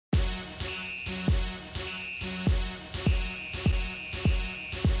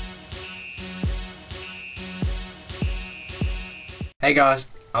Hey guys,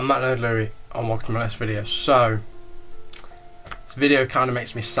 I'm Matt Louis and welcome to my next video. So, this video kind of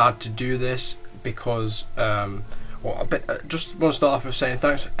makes me sad to do this because, just want to start off with saying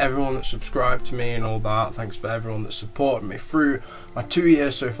thanks for everyone that subscribed to me and all that. Thanks for everyone that supported me through my 2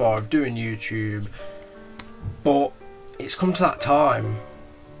 years so far of doing YouTube. But it's come to that time,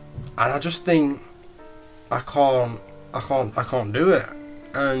 and I just think I can't do it.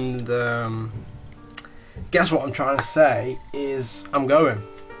 And guess what I'm trying to say is I'm going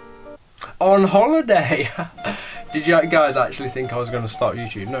on holiday. Did you guys actually think I was going to start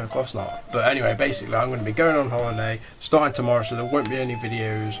YouTube? No, of course not. But anyway, basically I'm going to be going on holiday starting tomorrow, so there won't be any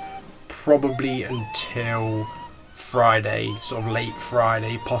videos probably until Friday, sort of late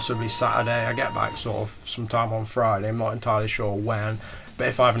Friday, possibly Saturday. I get back sort of sometime on Friday, I'm not entirely sure when, but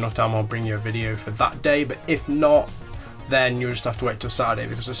if I have enough time I'll bring you a video for that day. But if not, then you'll just have to wait till Saturday,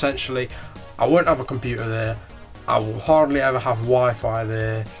 because essentially I won't have a computer there, I will hardly ever have Wi-Fi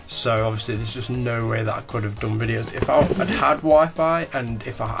there, so obviously there's just no way that I could have done videos. If I had Wi-Fi, and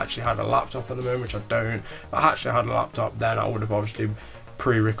if I actually had a laptop at the moment, which I don't, if I actually had a laptop, then I would have obviously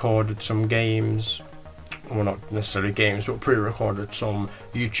pre-recorded some games, well, not necessarily games, but pre-recorded some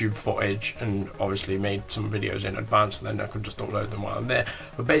YouTube footage and obviously made some videos in advance, and then I could just upload them while I'm there.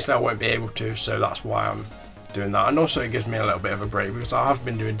 But basically I won't be able to, so that's why I'm doing that. And also it gives me a little bit of a break, because I have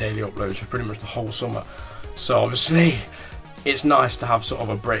been doing daily uploads for pretty much the whole summer, so obviously it's nice to have sort of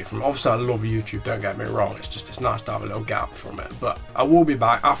a break from, obviously I love YouTube, don't get me wrong, it's nice to have a little gap from it. But I will be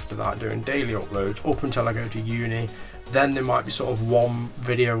back after that doing daily uploads up until I go to uni. Then there might be sort of one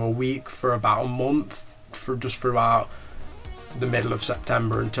video a week for about a month, for just for about the middle of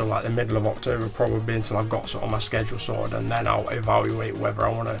September until like the middle of October, probably, until I've got sort of my schedule sorted, and then I'll evaluate whether I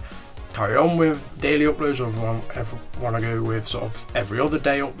want to carry on with daily uploads, or if I want to go with sort of every other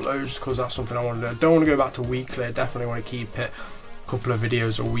day uploads, because that's something I want to do. I don't want to go back to weekly, I definitely want to keep it a couple of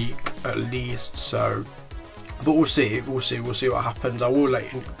videos a week at least. So, but we'll see what happens. I will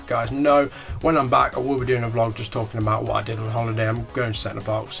let you guys know when I'm back. I will be doing a vlog just talking about what I did on holiday. I'm going to Centre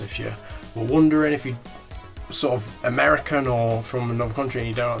Parks, if you were wondering, if you sort of American or from another country and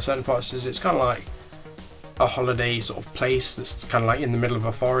you don't know what Centre Parks is. It's kind of like a holiday sort of place that's kind of like in the middle of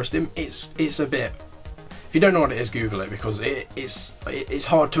a forest. It's a bit, if you don't know what it is, Google it, because it's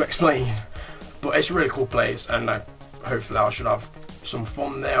hard to explain, but it's a really cool place, and hopefully I should have some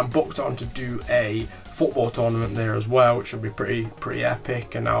fun there. I'm booked on to do a football tournament there as well, which should be pretty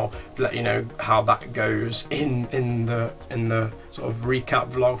epic, and I'll let you know how that goes in the sort of recap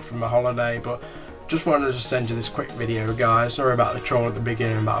vlog from my holiday. But just wanted to send you this quick video, guys. Sorry about the troll at the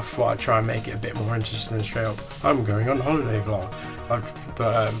beginning, but I thought I'd try and make it a bit more interesting than straight up I'm going on holiday vlog.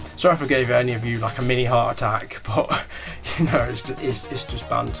 But sorry if I gave any of you like a mini heart attack, but you know, it's just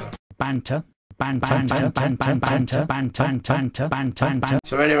banter.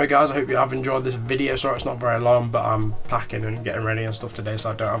 So anyway, guys, I hope you have enjoyed this video. Sorry it's not very long, but I'm packing and getting ready and stuff today,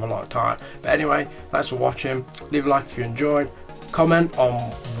 so I don't have a lot of time. But anyway, thanks for watching. Leave a like if you enjoyed. Comment on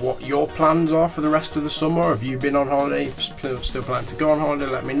what your plans are for the rest of the summer. Have you been on holiday? Still planning to go on holiday?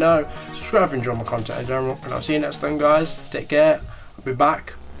 Let me know. Subscribe if you enjoy my content in general, and I'll see you next time, guys. Take care. I'll be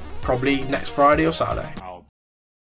back probably next Friday or Saturday.